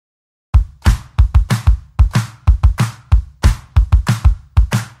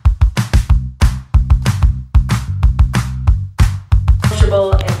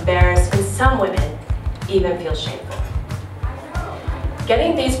shameful.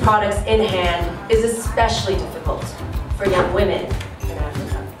 Getting these products in hand is especially difficult for young women in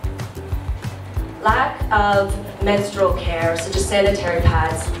Africa. Lack of menstrual care, such as sanitary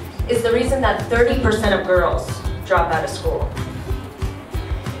pads, is the reason that 30% of girls drop out of school.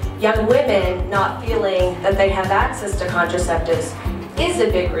 Young women not feeling that they have access to contraceptives is a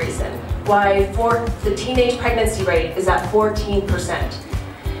big reason why the teenage pregnancy rate is at 14%,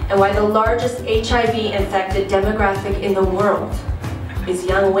 and why the largest HIV-infected demographic in the world is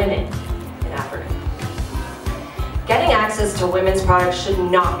young women in Africa. Getting access to women's products should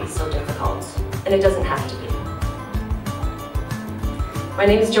not be so difficult, and it doesn't have to be. My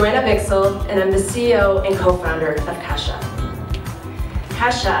name is Joanna Bixel, and I'm the CEO and co-founder of Kasha.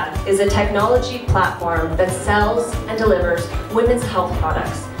 Kasha is a technology platform that sells and delivers women's health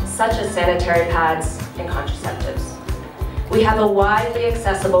products, such as sanitary pads and contraceptives. We have a widely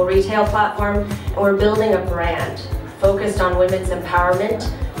accessible retail platform, and we're building a brand focused on women's empowerment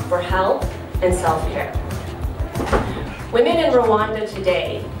for health and self-care. Women in Rwanda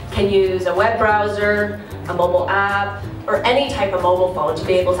today can use a web browser, a mobile app, or any type of mobile phone to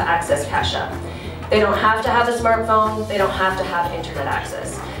be able to access Kasha. They don't have to have a smartphone, they don't have to have internet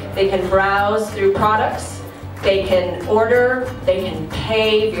access. They can browse through products, they can order, they can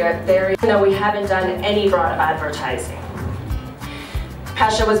pay via their, even though we haven't done any broad advertising.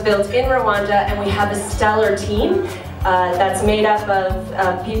 Kasha was built in Rwanda, and we have a stellar team that's made up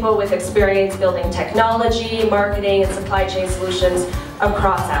of people with experience building technology, marketing, and supply chain solutions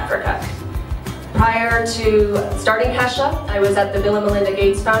across Africa. Prior to starting Kasha, I was at the Bill and Melinda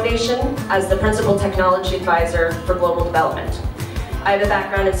Gates Foundation as the Principal Technology Advisor for Global Development. I have a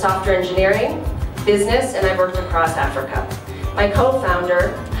background in software engineering, business, and I've worked across Africa. My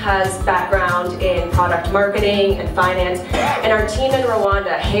co-founder has background in product marketing and finance, and our team in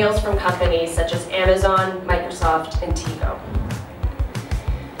Rwanda hails from companies such as Amazon, Microsoft, and Tigo.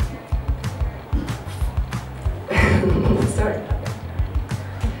 Sorry.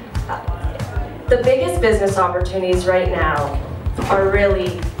 The biggest business opportunities right now are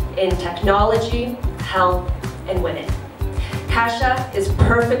really in technology, health, and women. Kasha is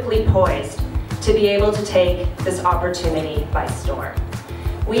perfectly poised to be able to take this opportunity by storm.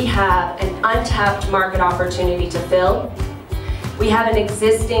 We have an untapped market opportunity to fill. We have an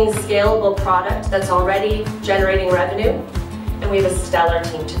existing scalable product that's already generating revenue, and we have a stellar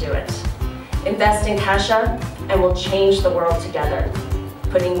team to do it. Invest in Kasha, and we'll change the world together,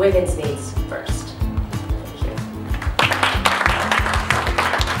 putting women's needs first. Thank you.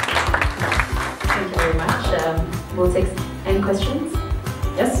 Thank you very much. We'll take any questions?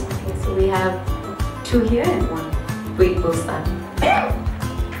 Yes? Okay, so we have two here and one. We'll start.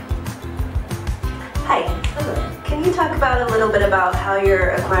 Hi. Hello. Can you talk about a little bit about how you're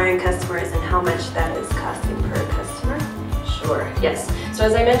acquiring customers and how much that is costing per customer? Sure, yes. So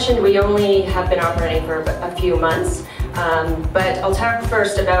as I mentioned, we only have been operating for a few months, but I'll talk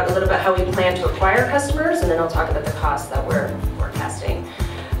first about a little bit how we plan to acquire customers, and then I'll talk about the costs that we're forecasting.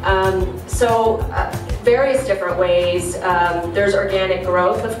 Various different ways. There's organic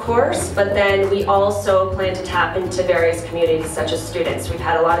growth, of course, but then we also plan to tap into various communities such as students. We've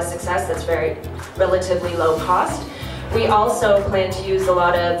had a lot of success that's very relatively low cost. We also plan to use a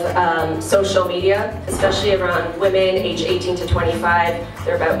lot of social media, especially around women age 18 to 25.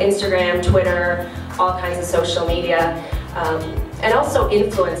 They're about Instagram, Twitter, all kinds of social media. And also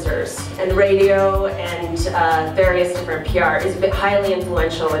influencers, and radio and various different PR is highly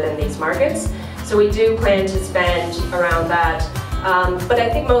influential within these markets. So we do plan to spend around that. But I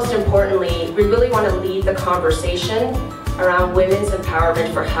think most importantly, we really want to lead the conversation around women's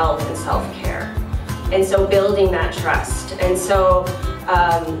empowerment for health and self-care. And so building that trust. And so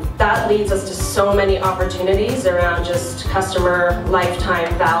that leads us to so many opportunities around just customer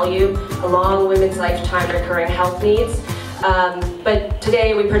lifetime value, along women's lifetime recurring health needs. But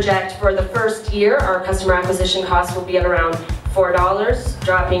today we project for the first year, our customer acquisition cost will be at around $4,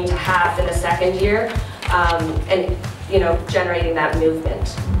 dropping to half in the second year, and generating that movement.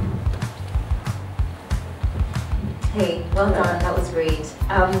 Hey, well done, that was great.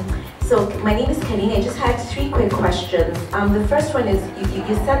 So my name is Kenny. I just had three quick questions. The first one is,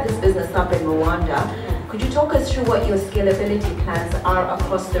 you set this business up in Rwanda. Could you talk us through what your scalability plans are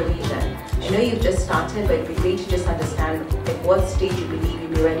across the region? I know you've just started, but it'd be great to just understand at what stage you believe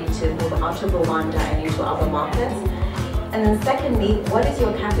you'll be ready to move out of Rwanda and into other markets. And then secondly, what is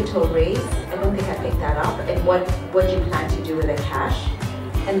your capital raise? I don't think I picked that up. And what do you plan to do with the cash?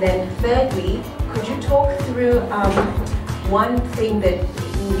 And then thirdly, could you talk through one thing that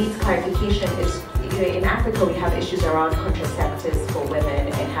needs clarification is, in Africa we have issues around contraceptives for women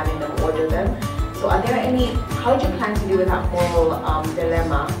and having them order them. So are there any, how do you plan to deal with that moral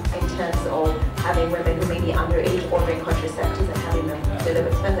dilemma in terms of having women who may be underage ordering contraceptives and having them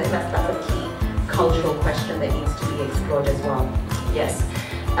delivered to them? That's a key cultural question that needs to be explored as well. Yes.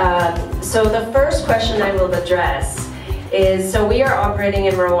 So the first question I will address is, so we are operating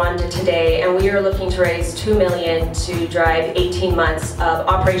in Rwanda today, and we are looking to raise $2 million to drive 18 months of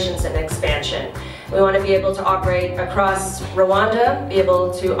operations and expansion. We want to be able to operate across Rwanda, be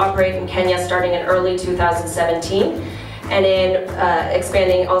able to operate in Kenya starting in early 2017, and in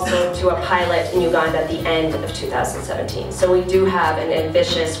expanding also to a pilot in Uganda at the end of 2017. So we do have an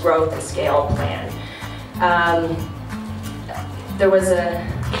ambitious growth and scale plan. There was a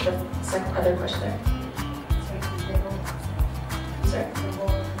other question there. Sorry.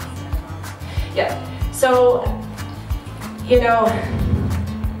 Yeah. So, you know,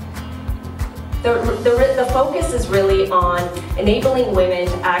 the focus is really on enabling women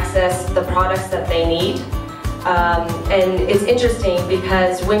to access the products that they need. And it's interesting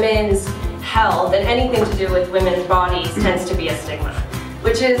because women's health and anything to do with women's bodies tends to be a stigma,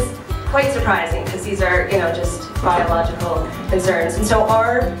 which is quite surprising because these are, you know, just biological concerns. And so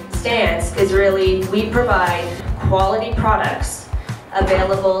our stance is really, we provide quality products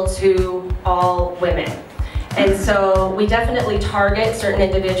available to all women. And so we definitely target certain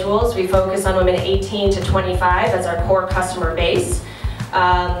individuals. We focus on women 18 to 25 as our core customer base.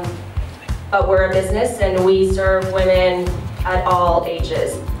 But we're a business and we serve women at all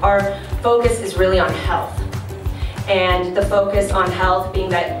ages. Our focus is really on health. And the focus on health being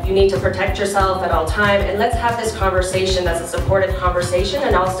that you need to protect yourself at all time. And let's have this conversation that's a supportive conversation,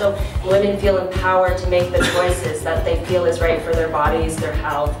 and also women feel empowered to make the choices that they feel is right for their bodies, their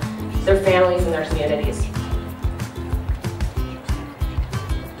health, their families, and their communities.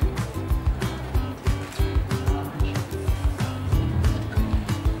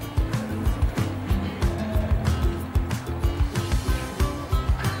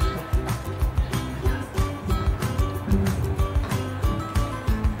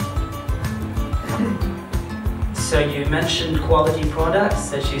 So you mentioned quality products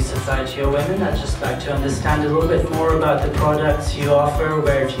that you supply to your women. I'd just like to understand a little bit more about the products you offer.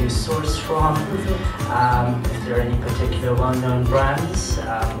 Where do you source from? If there are any particular well-known brands.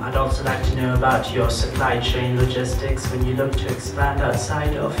 I'd also like to know about your supply chain logistics when you look to expand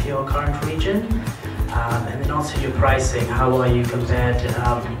outside of your current region. And then also your pricing. How are you compared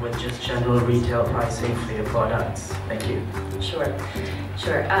with just general retail pricing for your products? Thank you. Sure.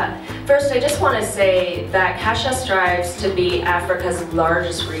 First, I just want to say that Kasha strives to be Africa's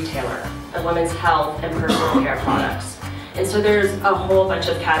largest retailer of women's health and personal care products. And so there's a whole bunch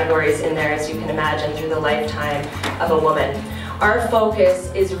of categories in there, as you can imagine, through the lifetime of a woman. Our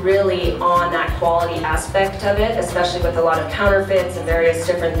focus is really on that quality aspect of it, especially with a lot of counterfeits and various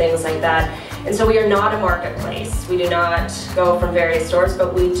different things like that. And so we are not a marketplace. We do not go from various stores,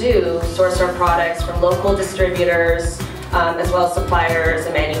 but we do source our products from local distributors, as well as suppliers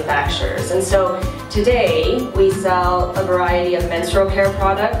and manufacturers. And so today we sell a variety of menstrual care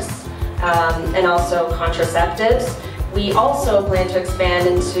products and also contraceptives. We also plan to expand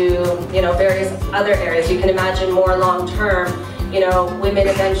into, you know, various other areas. You can imagine more long-term, you know, women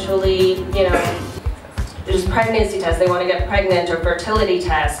eventually, you know, there's pregnancy tests, they want to get pregnant, or fertility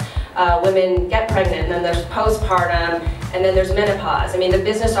tests. Women get pregnant, and then there's postpartum, and then there's menopause. I mean, the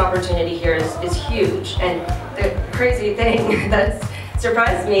business opportunity here is huge. And the crazy thing that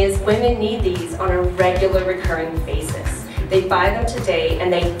surprised me is women need these on a regular, recurring basis. They buy them today,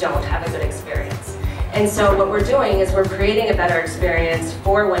 and they don't have a good experience. And so what we're doing is we're creating a better experience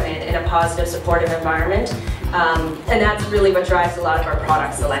for women in a positive, supportive environment. And that's really what drives a lot of our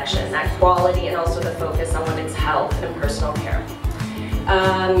product selection, that quality and also the focus on women's health and personal care.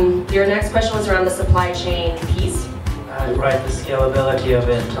 Your next question was around the supply chain piece. Right, the scalability of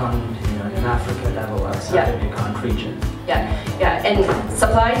it on an Africa level outside of your current region. Yeah, and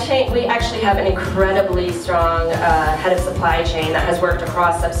supply chain, we actually have an incredibly strong head of supply chain that has worked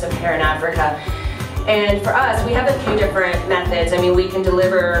across sub-Saharan Africa. And for us, we have a few different methods. I mean, we can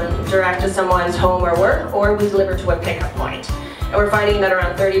deliver direct to someone's home or work, or we deliver to a pickup point. And we're finding that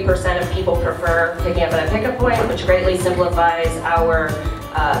around 30% of people prefer picking up at a pickup point, which greatly simplifies our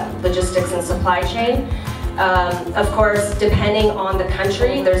logistics and supply chain. Of course, depending on the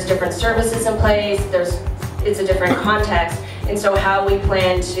country, there's different services in place, it's a different context. And so how we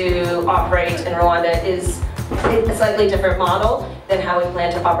plan to operate in Rwanda is a slightly different model than how we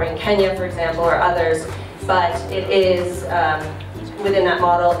plan to operate in Kenya, for example, or others. But it is within that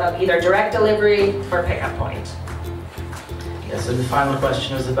model of either direct delivery or pickup point. Yeah, so the final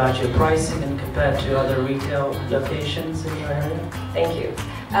question was about your pricing and compared to other retail locations in your area. Thank you.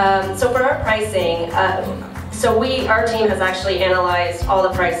 So for our pricing, our team has actually analyzed all the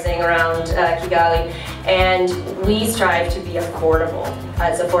pricing around Kigali, and we strive to be affordable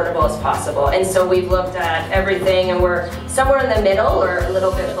as possible. And so we've looked at everything, and we're somewhere in the middle or a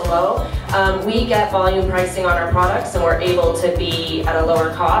little bit below. We get volume pricing on our products, and we're able to be at a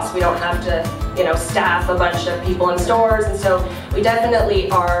lower cost. We don't have to, staff a bunch of people in stores, and so we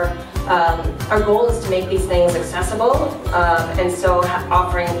definitely are. Our goal is to make these things accessible, and so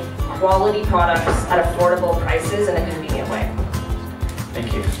offering quality products at affordable prices in a convenient way.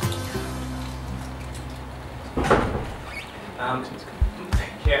 Thank you.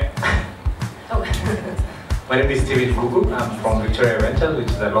 Here. Oh. My name is Steven Gugu. I'm from Victoria Rental, which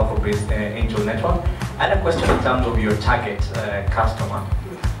is a local-based angel network. I had a question in terms of your target customer.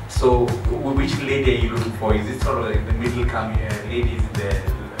 So, which lady are you looking for? Is it sort of like the middle-income ladies, the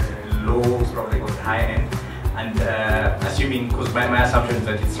low, sort of like on the high end? And assuming, because my assumption is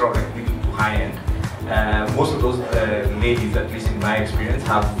that it's sort of like middle to high end, most of those ladies, at least in my experience,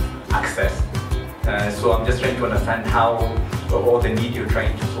 have access. So I'm just trying to understand how, or the need you're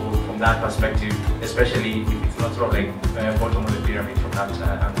trying to solve from that perspective, especially if it's not sort of like bottom of the pyramid from that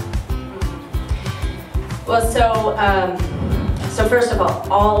angle. Well, so first of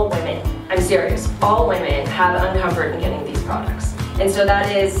all women, I'm serious, all women have uncomfort in getting these products. And so that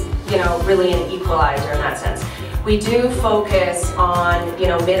is, really an equalizer in that sense. We do focus on,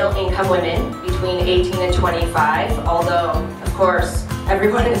 middle income women between 18 and 25, although, of course,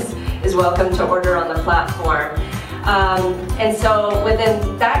 everyone is welcome to order on the platform. And so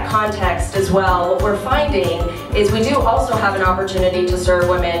within that context as well, what we're finding is we do also have an opportunity to serve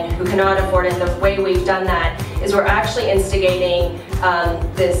women who cannot afford it. The way we've done that is we're actually instigating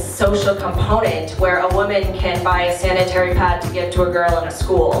this social component where a woman can buy a sanitary pad to give to a girl in a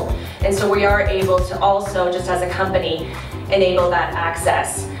school. And so we are able to also, just as a company, enable that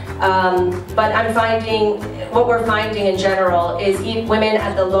access. But what we're finding in general is women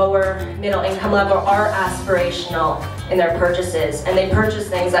at the lower middle income level are aspirational in their purchases, and they purchase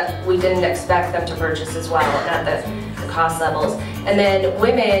things that we didn't expect them to purchase as well at the cost levels. And then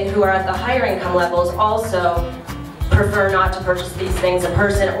women who are at the higher income levels also prefer not to purchase these things in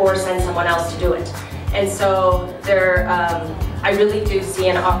person or send someone else to do it. And so I really do see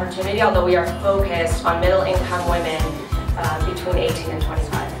an opportunity, although we are focused on middle income women between 18 and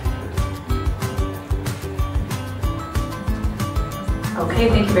 25. Okay,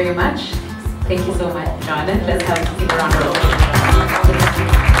 thank you very much. Thank you so much, Jonathan. Let's have a round of applause.